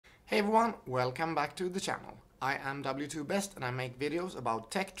Hey everyone, welcome back to the channel. I am W2Best and I make videos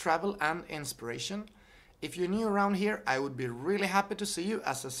about tech, travel and inspiration. If you're new around here, I would be really happy to see you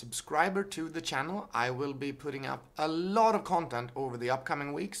as a subscriber to the channel. I will be putting up a lot of content over the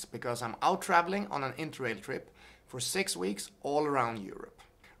upcoming weeks because I'm out traveling on an Interrail trip for 6 weeks all around Europe.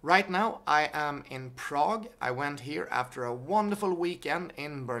 Right now I am in Prague. I went here after a wonderful weekend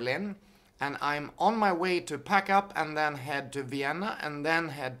in Berlin. And I'm on my way to pack up and then head to Vienna and then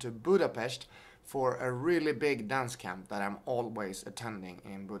head to Budapest for a really big dance camp that I'm always attending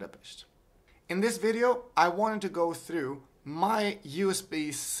in Budapest. In this video, I wanted to go through my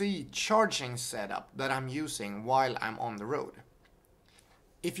USB-C charging setup that I'm using while I'm on the road.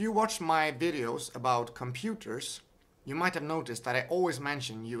 If you watch my videos about computers, you might have noticed that I always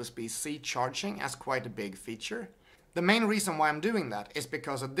mention USB-C charging as quite a big feature. The main reason why I'm doing that is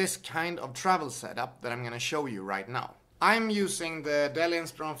because of this kind of travel setup that I'm going to show you right now. I'm using the Dell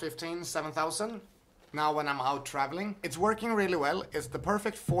Inspiron 15 7000 now when I'm out traveling. It's working really well, it's the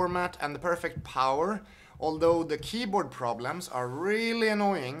perfect format and the perfect power, although the keyboard problems are really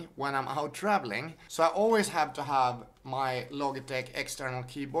annoying when I'm out traveling. So I always have to have my Logitech external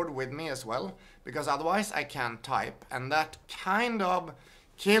keyboard with me as well, because otherwise I can't type, and that kind of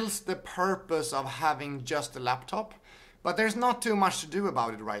kills the purpose of having just a laptop. But there's not too much to do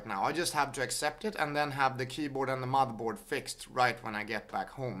about it right now. I just have to accept it and then have the keyboard and the motherboard fixed right when I get back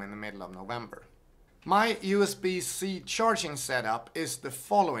home in the middle of November. My USB-C charging setup is the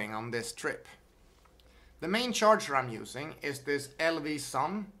following on this trip. The main charger I'm using is this LV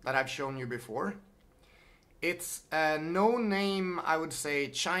Sun that I've shown you before. It's a no-name, I would say,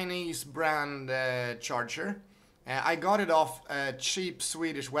 Chinese brand charger. I got it off a cheap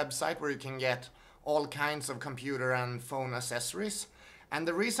Swedish website where you can get all kinds of computer and phone accessories. And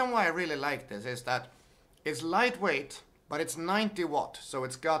the reason why I really like this is that it's lightweight, but it's 90 watt, so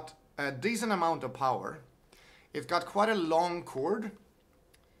it's got a decent amount of power. It's got quite a long cord,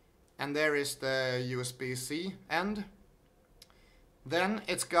 and there is the USB-C end. Then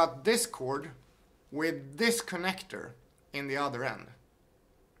it's got this cord with this connector in the other end.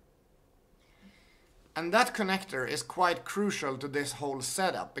 And that connector is quite crucial to this whole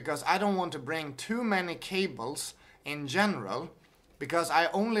setup, because I don't want to bring too many cables in general, because I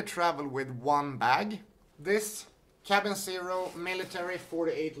only travel with one bag. This Cabin Zero Military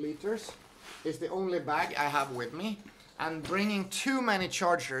 48 liters is the only bag I have with me, and bringing too many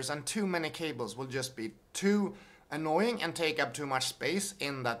chargers and too many cables will just be too annoying and take up too much space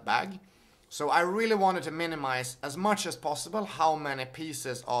in that bag. So I really wanted to minimize as much as possible how many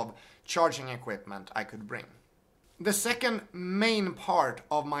pieces of charging equipment I could bring. The second main part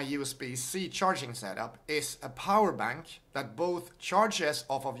of my USB-C charging setup is a power bank that both charges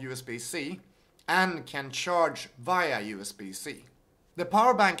off of USB-C and can charge via USB-C. The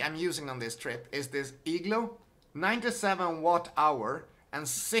power bank I'm using on this trip is this Eglo 97 watt hour and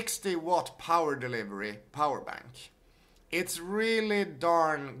 60 watt power delivery power bank. It's really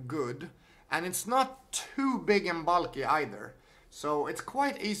darn good. And it's not too big and bulky either, so it's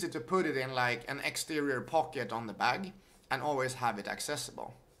quite easy to put it in like an exterior pocket on the bag and always have it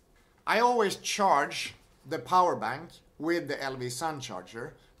accessible. I always charge the power bank with the LV Sun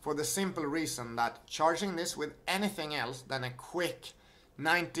charger for the simple reason that charging this with anything else than a quick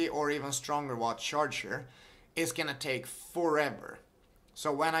 90 or even stronger watt charger is gonna take forever.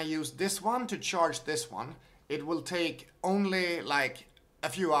 So when I use this one to charge this one, it will take only like a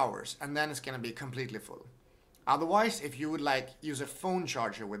few hours and then it's gonna be completely full. Otherwise, if you would like use a phone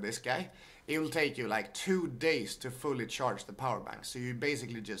charger with this guy, it will take you like 2 days to fully charge the power bank. So you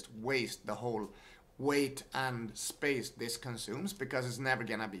basically just waste the whole weight and space this consumes because it's never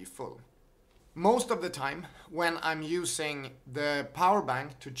gonna be full. Most of the time when I'm using the power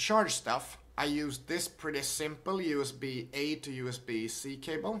bank to charge stuff, I use this pretty simple USB-A to USB-C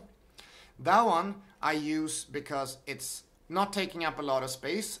cable. That one I use because it's not taking up a lot of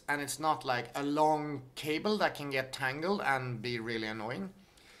space and it's not like a long cable that can get tangled and be really annoying.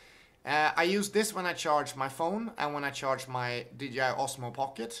 I use this when I charge my phone and when I charge my DJI Osmo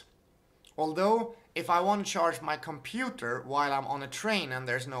Pocket. Although if I want to charge my computer while I'm on a train and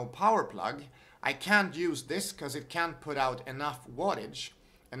there's no power plug, I can't use this because it can't put out enough wattage,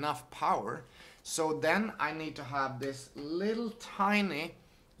 enough power. So then I need to have this little tiny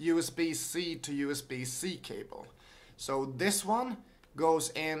USB-C to USB-C cable. So this one goes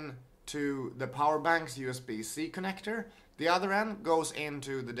into the power bank's USB-C connector. The other end goes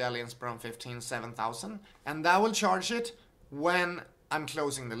into the Dell Inspiron 15 7000, and that will charge it when I'm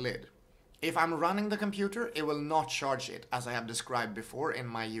closing the lid. If I'm running the computer, it will not charge it, as I have described before in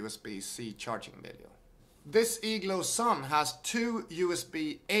my USB-C charging video. This eGlow Sun has 2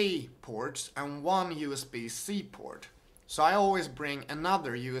 USB-A ports and 1 USB-C port. So I always bring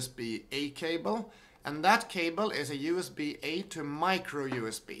another USB-A cable, and that cable is a USB-A to micro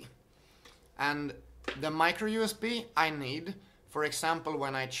USB. And the micro USB I need, for example,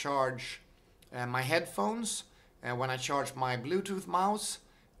 when I charge my headphones, when I charge my Bluetooth mouse,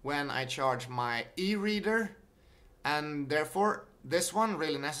 when I charge my e-reader, and therefore this one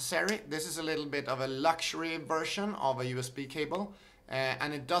really necessary. This is a little bit of a luxury version of a USB cable,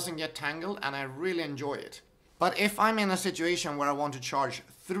 and it doesn't get tangled, and I really enjoy it. But if I'm in a situation where I want to charge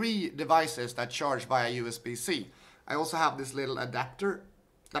 3 devices that charge via USB-C, I also have this little adapter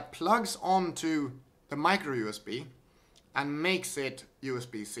that plugs onto the micro USB and makes it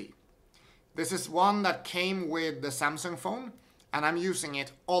USB-C. This is one that came with the Samsung phone, and I'm using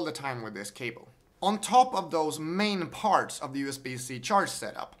it all the time with this cable. On top of those main parts of the USB-C charge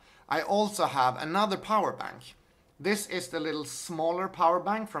setup, I also have another power bank. This is the little smaller power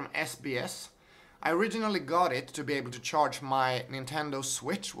bank from SBS. I originally got it to be able to charge my Nintendo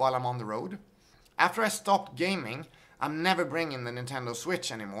Switch while I'm on the road. After I stopped gaming, I'm never bringing the Nintendo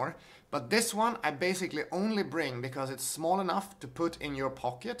Switch anymore, but this one I basically only bring because it's small enough to put in your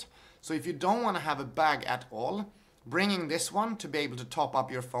pocket. So if you don't want to have a bag at all, bringing this one to be able to top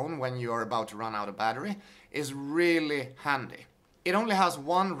up your phone when you're about to run out of battery is really handy. It only has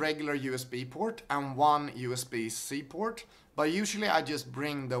 1 regular USB port and 1 USB-C port, but usually I just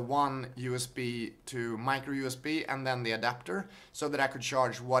bring the 1 USB to micro USB and then the adapter so that I could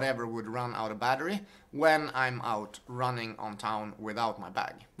charge whatever would run out of battery when I'm out running on town without my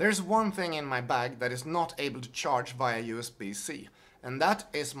bag. There's one thing in my bag that is not able to charge via USB-C, and that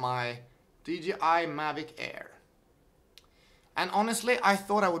is my DJI Mavic Air. And honestly, I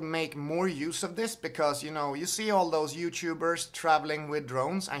thought I would make more use of this because, you know, you see all those YouTubers traveling with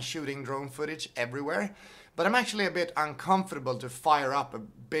drones and shooting drone footage everywhere. But I'm actually a bit uncomfortable to fire up a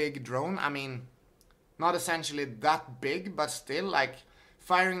big drone. I mean, not essentially that big, but still, like,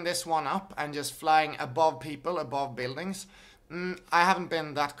 firing this one up and just flying above people, above buildings. I haven't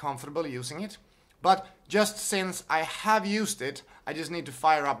been that comfortable using it. But just since I have used it, I just need to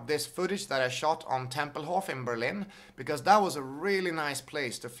fire up this footage that I shot on Tempelhof in Berlin, because that was a really nice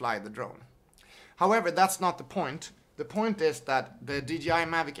place to fly the drone. However, that's not the point. The point is that the DJI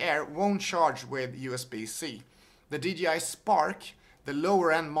Mavic Air won't charge with USB-C. The DJI Spark, the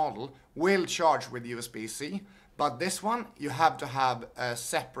lower end model, will charge with USB-C, but this one you have to have a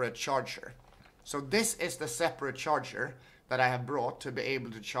separate charger. So this is the separate charger that I have brought to be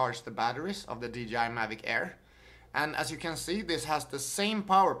able to charge the batteries of the DJI Mavic Air. And as you can see, this has the same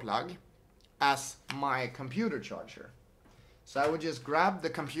power plug as my computer charger. So I would just grab the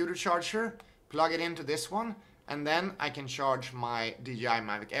computer charger, plug it into this one, and then I can charge my DJI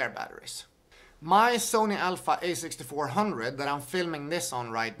Mavic Air batteries. My Sony Alpha A6400 that I'm filming this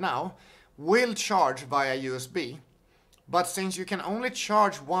on right now will charge via USB, but since you can only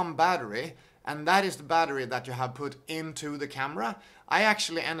charge 1 battery, and that is the battery that you have put into the camera, I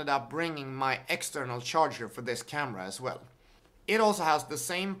actually ended up bringing my external charger for this camera as well. It also has the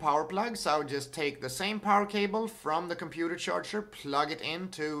same power plug, so I would just take the same power cable from the computer charger, plug it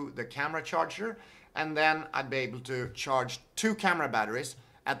into the camera charger, and then I'd be able to charge 2 camera batteries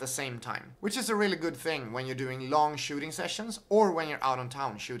at the same time, which is a really good thing when you're doing long shooting sessions or when you're out on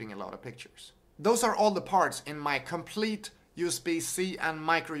town shooting a lot of pictures. Those are all the parts in my complete USB-C and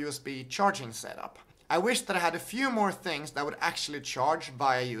micro USB charging setup. I wish that I had a few more things that would actually charge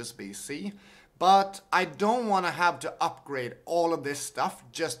via USB-C, but I don't want to have to upgrade all of this stuff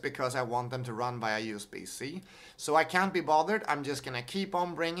just because I want them to run via USB-C. So I can't be bothered. I'm just gonna keep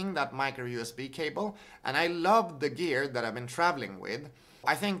on bringing that micro USB cable, and I love the gear that I've been traveling with.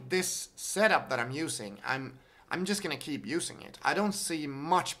 I think this setup that I'm using, I'm just gonna keep using it. I don't see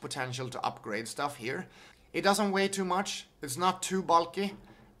much potential to upgrade stuff here. It doesn't weigh too much, it's not too bulky,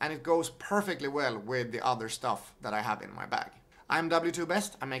 and it goes perfectly well with the other stuff that I have in my bag. I'm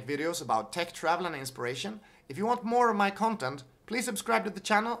W2Best, I make videos about tech, travel and inspiration. If you want more of my content, please subscribe to the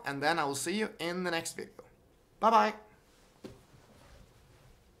channel, and then I will see you in the next video. Bye bye!